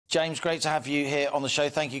James, great to have you here on the show.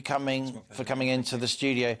 Thank you for coming into the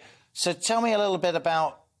studio. So tell me a little bit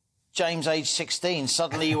about James, age 16.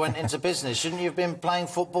 Suddenly you went into business. Shouldn't you have been playing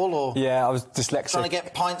football or... Yeah, I was dyslexic. Trying to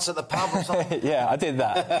get pints at the pub or something? Yeah, I did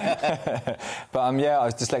that. But, yeah, I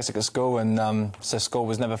was dyslexic at school, and so school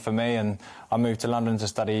was never for me, and I moved to London to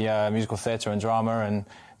study musical theatre and drama, and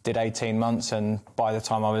did 18 months, and by the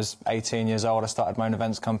time I was 18 years old, I started my own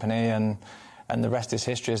events company, and the rest is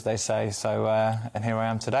history, as they say. So, and here I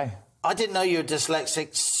am today. I didn't know you were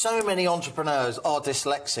dyslexic. So many entrepreneurs are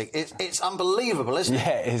dyslexic. It's unbelievable, isn't it?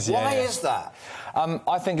 Yeah, it is. Why is that?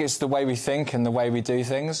 I think it's the way we think and the way we do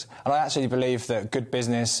things. And I actually believe that good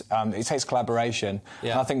business, it takes collaboration.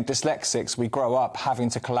 Yeah. And I think dyslexics, we grow up having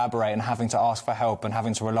to collaborate and having to ask for help and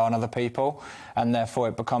having to rely on other people. And therefore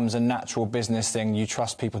it becomes a natural business thing. You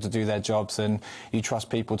trust people to do their jobs and you trust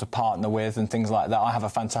people to partner with and things like that. I have a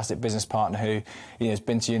fantastic business partner who has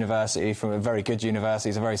been to university from a very good university.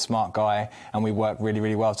 He's a very smart guy, and we work really,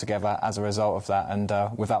 really well together as a result of that. And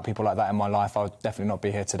without people like that in my life, I would definitely not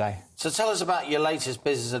be here today. So tell us about your latest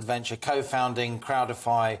business adventure, co-founding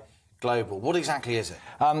Crowdify Global. What exactly is it?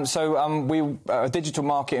 We a digital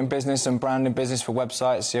marketing business and branding business for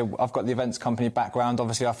websites. Yeah, I've got the events company background.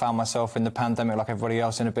 Obviously, I found myself in the pandemic, like everybody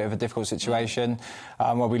else, in a bit of a difficult situation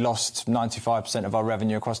where we lost 95% of our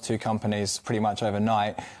revenue across 2 companies pretty much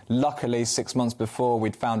overnight. Luckily, 6 months before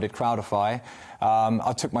we'd founded Crowdify,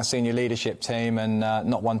 I took my senior leadership team and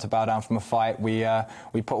not one to bow down from a fight. We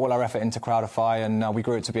put all our effort into Crowdify, and we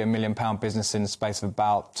grew it to be £1 million business in the space of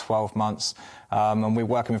about 12 months. And we're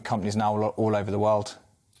working with companies now all over the world.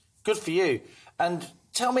 Good for you. And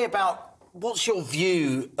tell me about what's your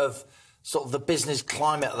view of sort of the business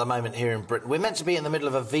climate at the moment here in Britain? We're meant to be in the middle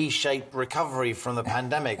of a V-shaped recovery from the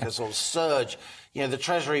pandemic, a sort of surge. You know, the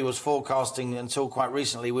Treasury was forecasting until quite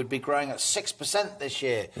recently we'd be growing at 6% this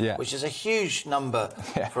year, which is a huge number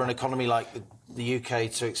for an economy like the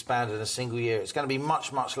UK to expand in a single year. It's going to be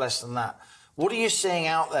much, much less than that. What are you seeing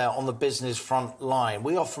out there on the business front line?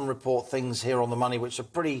 We often report things here on The Money which are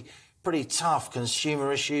pretty tough.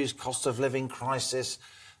 Consumer issues, cost of living crisis.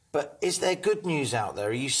 But is there good news out there?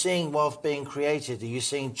 Are you seeing wealth being created? Are you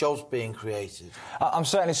seeing jobs being created? I'm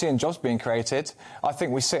certainly seeing jobs being created. I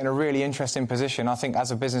think we sit in a really interesting position. I think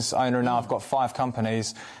as a business owner now, I've got 5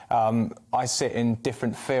 companies. I sit in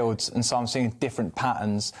different fields, and so I'm seeing different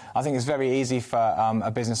patterns. I think it's very easy for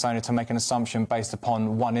a business owner to make an assumption based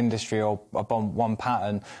upon one industry or upon one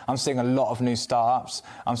pattern. I'm seeing a lot of new startups.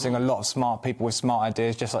 I'm seeing a lot of smart people with smart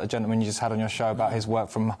ideas, just like the gentleman you just had on your show about his work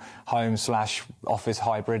from home / office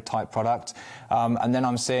hybrid type product. And then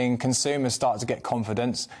I'm seeing consumers start to get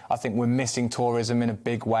confidence. I think we're missing tourism in a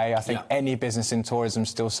big way. I think any business in tourism is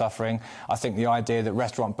still suffering. I think the idea that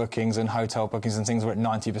restaurant bookings and hotel bookings and things were at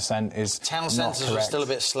 90% is town centres are still a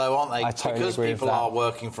bit slow, aren't they? I totally agree because people are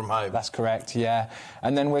working from home. That's correct, yeah.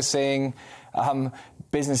 And then we're seeing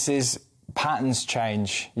businesses patterns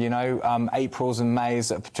change. You know, Aprils and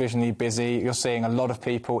Mays are traditionally busy. You're seeing a lot of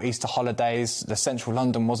people, Easter holidays. The central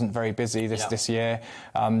London wasn't very busy this year.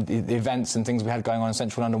 The events and things we had going on in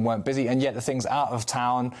central London weren't busy, and yet the things out of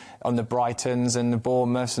town, on the Brightons and the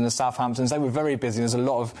Bournemouths and the Southamptons, they were very busy. There's a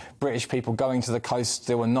lot of British people going to the coast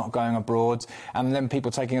still and not going abroad, and then people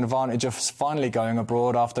taking advantage of finally going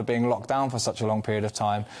abroad after being locked down for such a long period of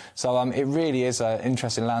time. So it really is an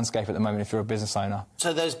interesting landscape at the moment if you're a business owner.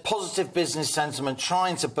 So there's positive business sentiment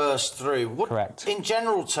trying to burst through. Correct. In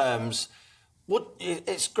general terms,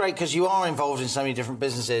 it's great because you are involved in so many different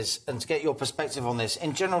businesses, and to get your perspective on this,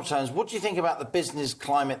 in general terms, what do you think about the business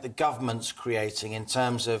climate the government's creating in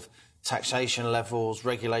terms of taxation levels,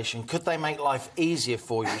 regulation? Could they make life easier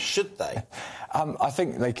for you? Should they? I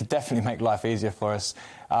think they could definitely make life easier for us.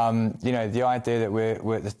 You know, the idea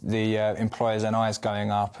that the employer's NI is going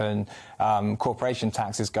up and corporation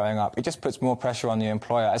tax is going up, it just puts more pressure on the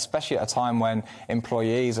employer, especially at a time when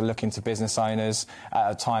employees are looking to business owners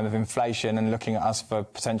at a time of inflation and looking at us for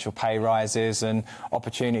potential pay rises and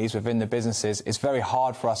opportunities within the businesses. It's very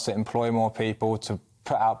hard for us to employ more people, to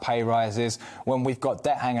put out pay rises when we've got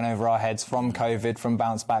debt hanging over our heads from COVID, from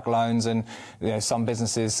bounce back loans, and some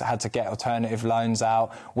businesses had to get alternative loans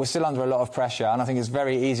out. We're still under a lot of pressure, and I think it's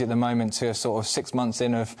very easy at the moment to sort of 6 months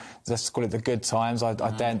in of, let's call it the good times. I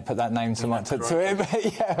daren't put that name to it, but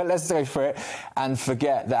yeah, let's go for it and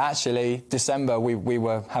forget that actually December we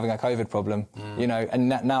were having a COVID problem, and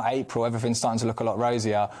now April everything's starting to look a lot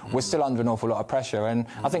rosier. We're still under an awful lot of pressure, and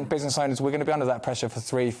I think business owners, we're going to be under that pressure for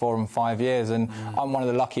 3, 4 and 5 years, and I'm one of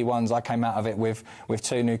the lucky ones. I came out of it with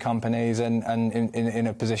 2 new companies and in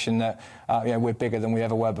a position that we're bigger than we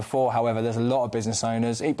ever were before. However, there's a lot of business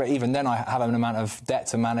owners, but even then I have an amount of debt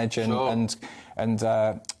to manage and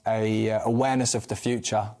awareness of the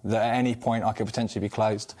future that at any point I could potentially be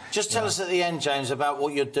closed. Just tell us at the end, James, about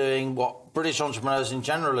what you're doing, what British entrepreneurs in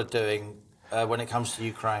general are doing when it comes to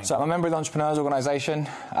Ukraine. So I'm a member of the Entrepreneurs Organisation,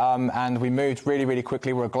 and we moved really, really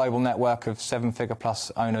quickly. We're a global network of 7-figure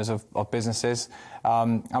plus owners of businesses,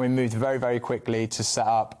 and we moved very, very quickly to set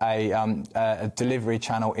up a delivery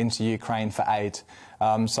channel into Ukraine for aid.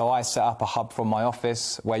 So I set up a hub from my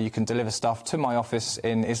office where you can deliver stuff to my office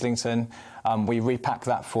in Islington. We repack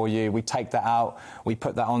that for you. We take that out. We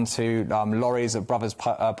put that onto lorries at Brothers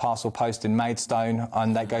Parcel Post in Maidstone,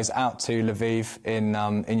 and that goes out to Lviv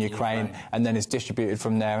in Ukraine, and then is distributed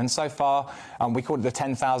from there. And so far, we call it the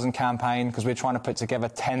 10,000 campaign because we're trying to put together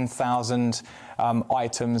 10,000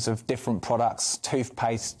 items of different products: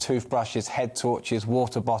 toothpaste, toothbrushes, head torches,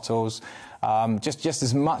 water bottles. Just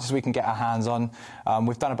as much as we can get our hands on.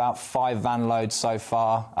 We've done about 5 van loads so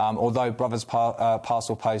far, although Brothers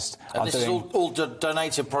Parcel Post are this doing... is all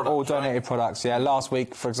donated products, all donated products, yeah. Last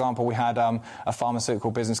week, for example, we had a pharmaceutical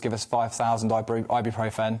business give us 5,000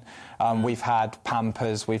 ibuprofen. We've had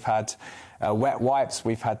Pampers, we've had wet wipes,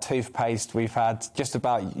 we've had toothpaste, we've had just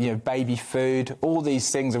about baby food. All these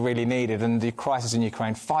things are really needed, and the crisis in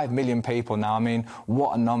Ukraine, 5 million people now. I mean,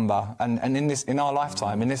 what a number! And in our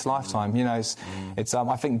lifetime, it's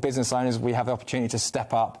I think business owners, we have the opportunity to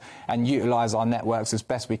step up and utilise our networks as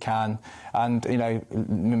best we can. And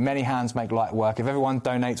many hands make light work. If everyone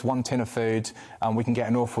donates 1 tin of food, we can get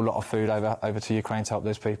an awful lot of food over to Ukraine to help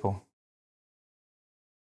those people.